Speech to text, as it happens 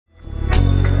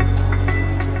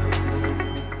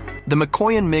The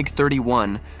Mikoyan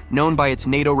MiG-31, known by its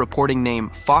NATO reporting name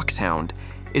Foxhound,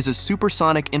 is a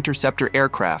supersonic interceptor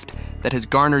aircraft that has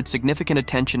garnered significant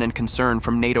attention and concern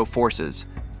from NATO forces.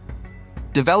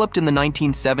 Developed in the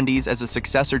 1970s as a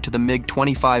successor to the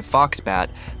MiG-25 Foxbat,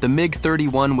 the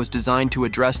MiG-31 was designed to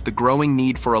address the growing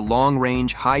need for a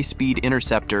long-range, high-speed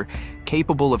interceptor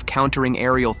capable of countering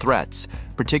aerial threats,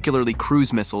 particularly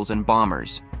cruise missiles and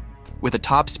bombers. With a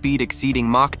top speed exceeding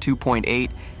Mach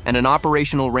 2.8 and an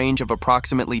operational range of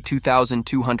approximately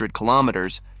 2,200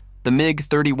 kilometers, the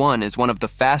MiG-31 is one of the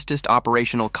fastest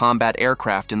operational combat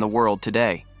aircraft in the world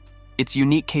today. Its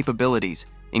unique capabilities,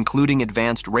 including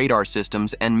advanced radar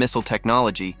systems and missile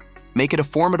technology, make it a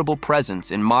formidable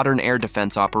presence in modern air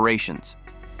defense operations.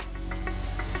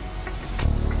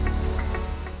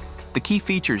 The key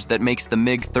features that makes the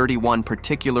MiG-31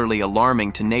 particularly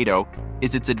alarming to NATO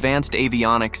is its advanced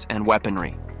avionics and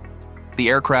weaponry. The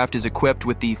aircraft is equipped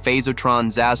with the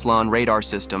Phasotron-Zaslon radar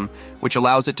system, which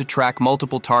allows it to track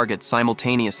multiple targets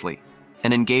simultaneously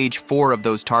and engage 4 of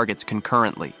those targets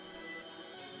concurrently.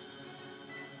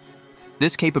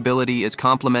 This capability is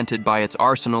complemented by its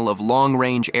arsenal of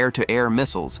long-range air-to-air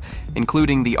missiles,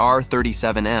 including the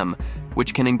R-37M,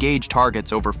 which can engage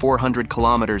targets over 400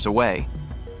 kilometers away.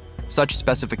 Such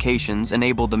specifications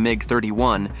enable the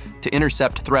MiG-31 to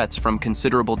intercept threats from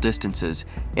considerable distances,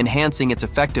 enhancing its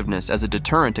effectiveness as a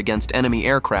deterrent against enemy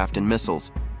aircraft and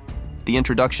missiles. The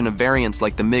introduction of variants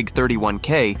like the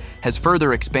MiG-31K has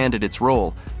further expanded its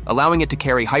role, allowing it to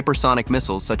carry hypersonic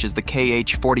missiles such as the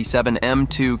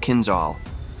Kh-47M2 Kinzhal.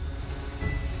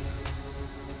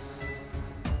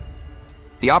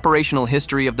 The operational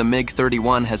history of the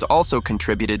MiG-31 has also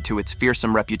contributed to its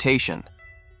fearsome reputation.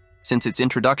 Since its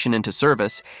introduction into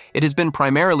service, it has been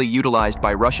primarily utilized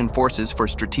by Russian forces for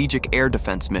strategic air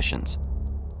defense missions.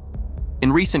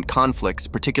 In recent conflicts,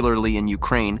 particularly in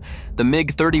Ukraine, the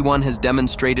MiG-31 has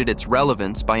demonstrated its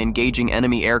relevance by engaging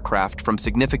enemy aircraft from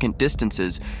significant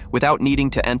distances without needing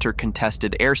to enter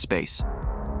contested airspace.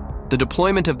 The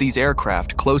deployment of these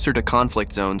aircraft closer to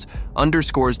conflict zones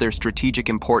underscores their strategic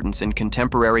importance in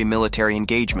contemporary military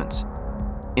engagements.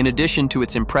 In addition to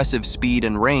its impressive speed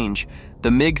and range,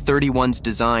 the MiG-31's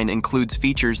design includes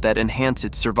features that enhance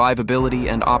its survivability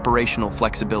and operational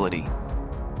flexibility.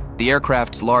 The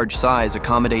aircraft's large size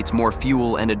accommodates more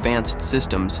fuel and advanced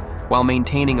systems, while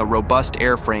maintaining a robust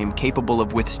airframe capable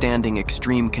of withstanding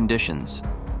extreme conditions.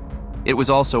 It was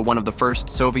also one of the first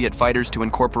Soviet fighters to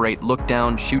incorporate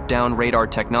look-down, shoot-down radar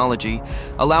technology,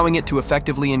 allowing it to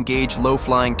effectively engage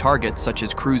low-flying targets such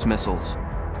as cruise missiles.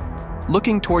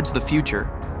 Looking towards the future,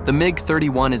 the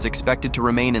MiG-31 is expected to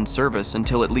remain in service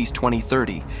until at least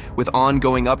 2030, with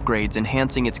ongoing upgrades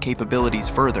enhancing its capabilities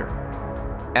further.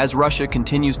 As Russia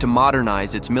continues to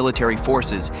modernize its military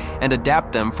forces and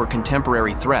adapt them for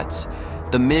contemporary threats,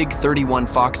 the MiG-31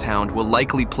 Foxhound will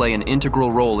likely play an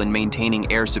integral role in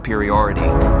maintaining air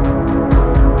superiority.